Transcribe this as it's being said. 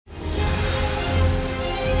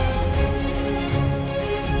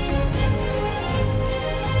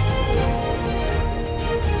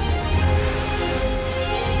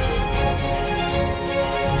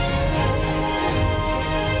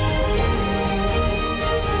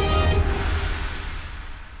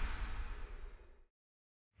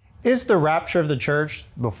Is the rapture of the church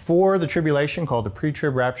before the tribulation, called the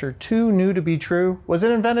Pre-Trib Rapture, too new to be true? Was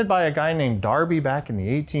it invented by a guy named Darby back in the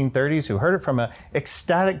 1830s who heard it from an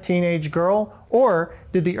ecstatic teenage girl? Or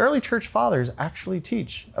did the early church fathers actually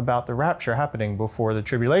teach about the rapture happening before the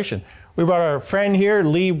tribulation? We brought our friend here,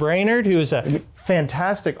 Lee Brainard, who is a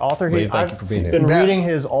fantastic author. Lee, thank you for being here. I've been reading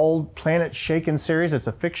his old Planet Shaken series. It's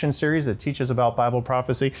a fiction series that teaches about Bible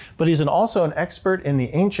prophecy, but he's also an expert in the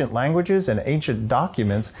ancient languages and ancient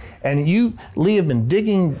documents. And you, Lee, have been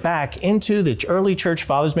digging back into the early church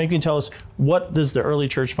fathers. Maybe you can tell us, what does the early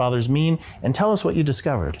church fathers mean? And tell us what you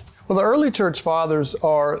discovered. Well, the early church fathers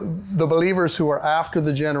are the believers who are after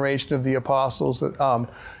the generation of the apostles. You're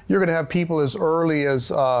going to have people as early as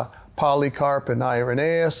Polycarp and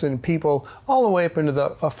Irenaeus, and people all the way up into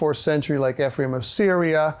the 4th century like Ephraim of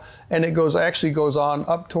Syria, and it actually goes on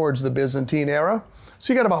up towards the Byzantine era.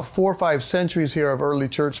 So you got about 4 or 5 centuries here of early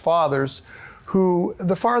church fathers who,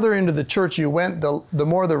 the farther into the church you went, the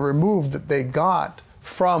more the removed that they got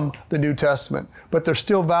from the New Testament. But there's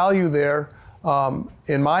still value there,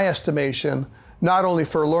 in my estimation, not only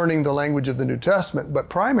for learning the language of the New Testament, but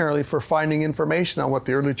primarily for finding information on what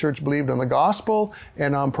the early church believed on the gospel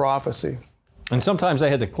and on prophecy. And sometimes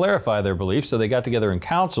they had to clarify their beliefs, so they got together in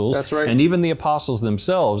councils. That's right. And even the apostles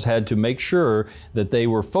themselves had to make sure that they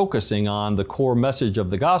were focusing on the core message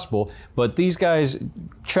of the gospel. But these guys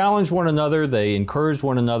challenged one another, they encouraged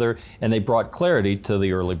one another, and they brought clarity to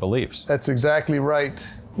the early beliefs. That's exactly right.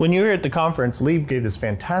 When you were at the conference, Lee gave this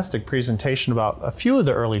fantastic presentation about a few of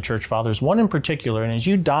the early church fathers, one in particular, and as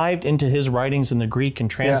you dived into his writings in the Greek and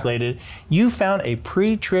translated, you found a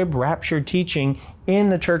pre-trib rapture teaching in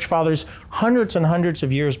the church fathers hundreds and hundreds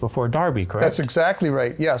of years before Darby, correct? That's exactly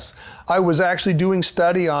right, yes. I was actually doing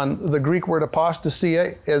study on the Greek word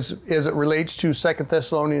apostasia as it relates to 2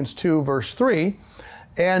 Thessalonians 2, verse 3.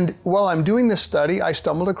 And while I'm doing this study, I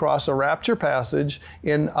stumbled across a rapture passage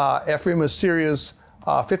in Ephraim of Syria's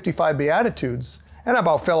 55 Beatitudes, and I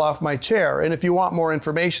about fell off my chair. And if you want more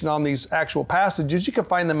information on these actual passages, you can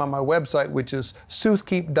find them on my website, which is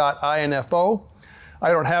soothkeep.info. I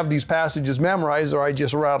don't have these passages memorized, or I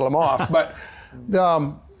just rattle them off. But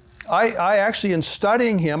I actually, in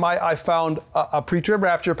studying him, I found a pre-trib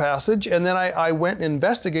rapture passage, and then I went and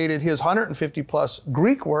investigated his 150 plus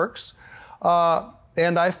Greek works,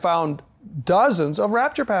 and I found dozens of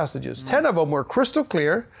rapture passages. 10 of them were crystal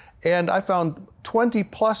clear, and I found 20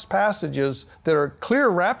 plus passages that are clear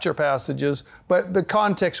rapture passages, but the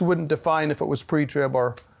context wouldn't define if it was pre-trib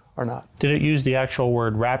or not. Did it use the actual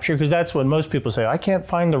word rapture? Because that's what most people say. I can't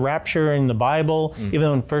find the rapture in the Bible, even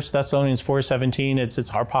though in 1 Thessalonians 4:17, it's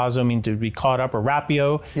harpazo, meaning to be caught up, or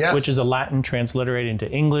rapio, yes, which is a Latin transliterated into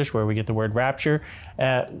English, where we get the word rapture.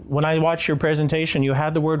 When I watched your presentation, you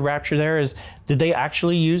had the word rapture there. Did they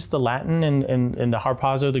actually use the Latin and the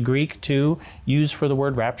harpazo, the Greek, to use for the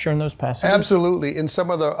word rapture in those passages? Absolutely. In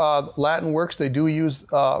some of the Latin works, they do use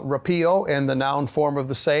rapio and the noun form of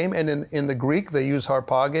the same, and in the Greek, they use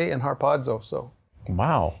harpage and harpazo. So.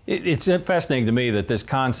 Wow. It's fascinating to me that this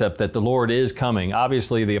concept that the Lord is coming,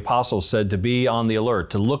 obviously the apostles said to be on the alert,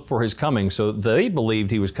 to look for His coming, so they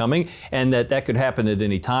believed He was coming and that could happen at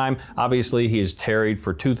any time. Obviously He has tarried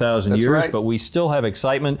for 2,000 years, right, but we still have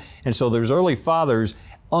excitement. And so there's early fathers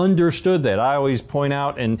understood that. I always point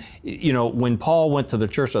out, and you know, when Paul went to the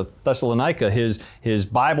church of Thessalonica, his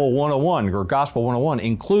Bible 101 or Gospel 101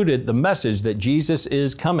 included the message that Jesus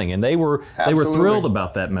is coming, and they were thrilled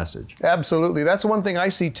about that message. Absolutely. That's one thing I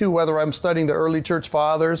see too, whether I'm studying the early church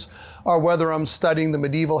fathers or whether I'm studying the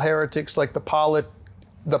medieval heretics like the Paulicians,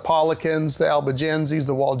 the Albigenses,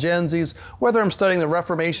 the Waldenses, whether I'm studying the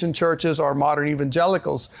Reformation churches or modern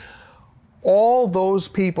evangelicals. All those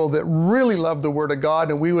people that really love the Word of God,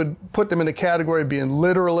 and we would put them in a category of being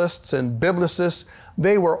literalists and biblicists,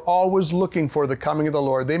 they were always looking for the coming of the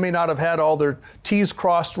Lord. They may not have had all their T's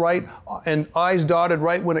crossed right and I's dotted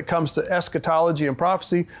right when it comes to eschatology and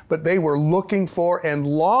prophecy, but they were looking for and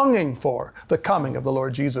longing for the coming of the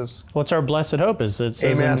Lord Jesus. Well, it's our blessed hope, as it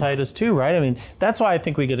says in Titus 2, right? I mean, that's why I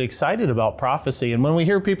think we get excited about prophecy. And when we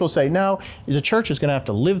hear people say, no, the church is going to have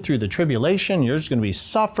to live through the tribulation, you're just going to be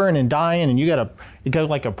suffering and dying, and you go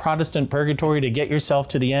like a Protestant purgatory to get yourself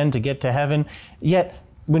to the end, to get to heaven. Yet,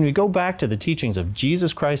 when we go back to the teachings of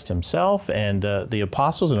Jesus Christ Himself and the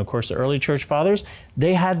apostles and, of course, the early church fathers,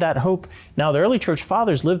 they had that hope. Now, the early church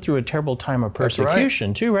fathers lived through a terrible time of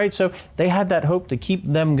persecution, too, right? So they had that hope to keep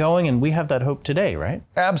them going, and we have that hope today, right?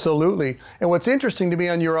 Absolutely. And what's interesting to me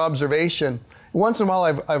on your observation, once in a while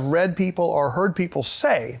I've read people or heard people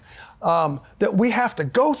say that we have to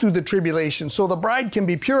go through the tribulation so the bride can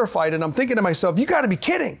be purified. And I'm thinking to myself, you got to be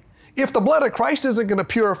kidding. If the blood of Christ isn't going to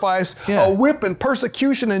purify us, a whip and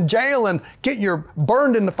persecution and jail and get you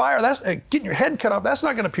burned in the fire, that's getting your head cut off, that's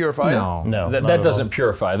not going to purify you. No, that doesn't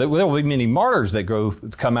purify. There will be many martyrs that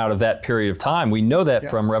come out of that period of time. We know that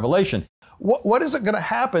from Revelation. What is it going to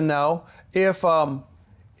happen now if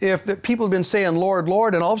the people have been saying, Lord,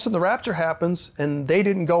 Lord, and all of a sudden the rapture happens and they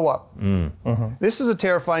didn't go up? This is a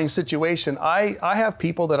terrifying situation. I have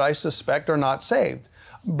people that I suspect are not saved.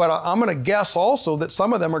 But I'm going to guess also that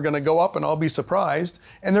some of them are going to go up, and I'll be surprised.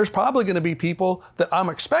 And there's probably going to be people that I'm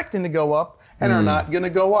expecting to go up and are not going to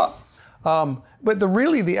go up. But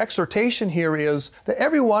the exhortation here is that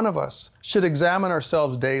every one of us should examine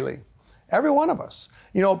ourselves daily. Every one of us.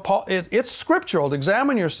 You know, Paul, it's scriptural to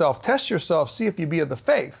examine yourself, test yourself, see if you be of the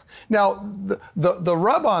faith. Now, the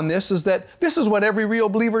rub on this is that this is what every real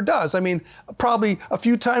believer does. I mean, probably a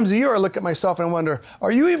few times a year I look at myself and wonder,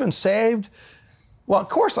 are you even saved? Well, of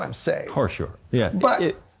course I'm saved. Of course you are. Yeah.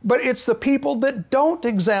 But it's the people that don't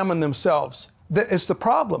examine themselves that is the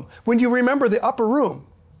problem. When you remember the upper room,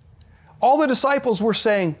 all the disciples were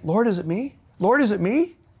saying, Lord, is it me? Lord, is it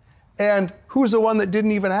me? And who's the one that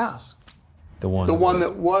didn't even ask? The one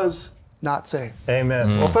that was not saved.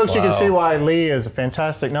 Amen. Well, folks, you can see why Lee is a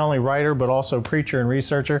fantastic, not only writer, but also preacher and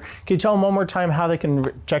researcher. Can you tell them one more time how they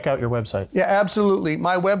can check out your website? Yeah, absolutely.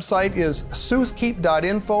 My website is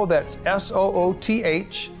soothkeep.info. That's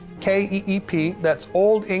SOOTHKEEP. That's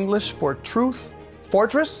Old English for Truth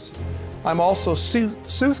Fortress. I'm also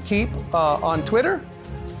Soothkeep on Twitter.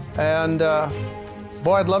 And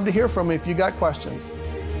boy, I'd love to hear from you if you got questions.